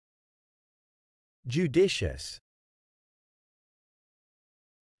Judicious.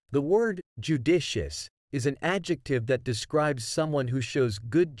 The word judicious is an adjective that describes someone who shows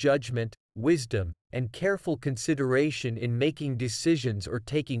good judgment, wisdom, and careful consideration in making decisions or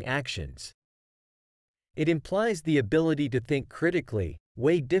taking actions. It implies the ability to think critically,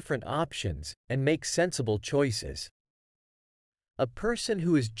 weigh different options, and make sensible choices. A person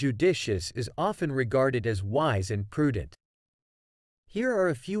who is judicious is often regarded as wise and prudent. Here are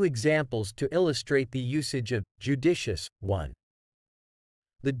a few examples to illustrate the usage of judicious. 1.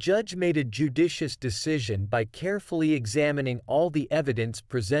 The judge made a judicious decision by carefully examining all the evidence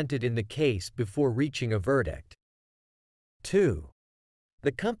presented in the case before reaching a verdict. 2.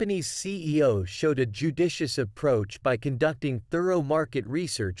 The company's CEO showed a judicious approach by conducting thorough market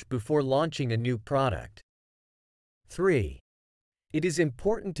research before launching a new product. 3. It is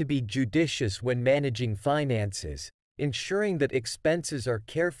important to be judicious when managing finances, ensuring that expenses are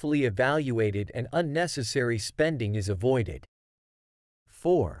carefully evaluated and unnecessary spending is avoided.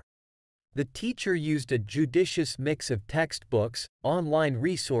 4. The teacher used a judicious mix of textbooks, online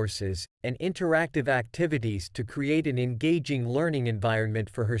resources, and interactive activities to create an engaging learning environment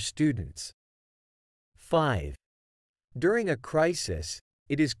for her students. 5. During a crisis,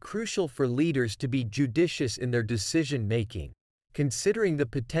 it is crucial for leaders to be judicious in their decision-making, considering the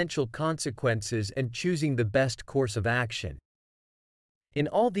potential consequences and choosing the best course of action. In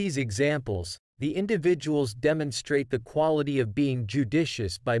all these examples, the individuals demonstrate the quality of being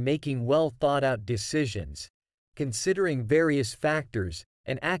judicious by making well-thought-out decisions, considering various factors,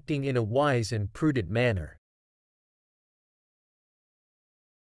 and acting in a wise and prudent manner.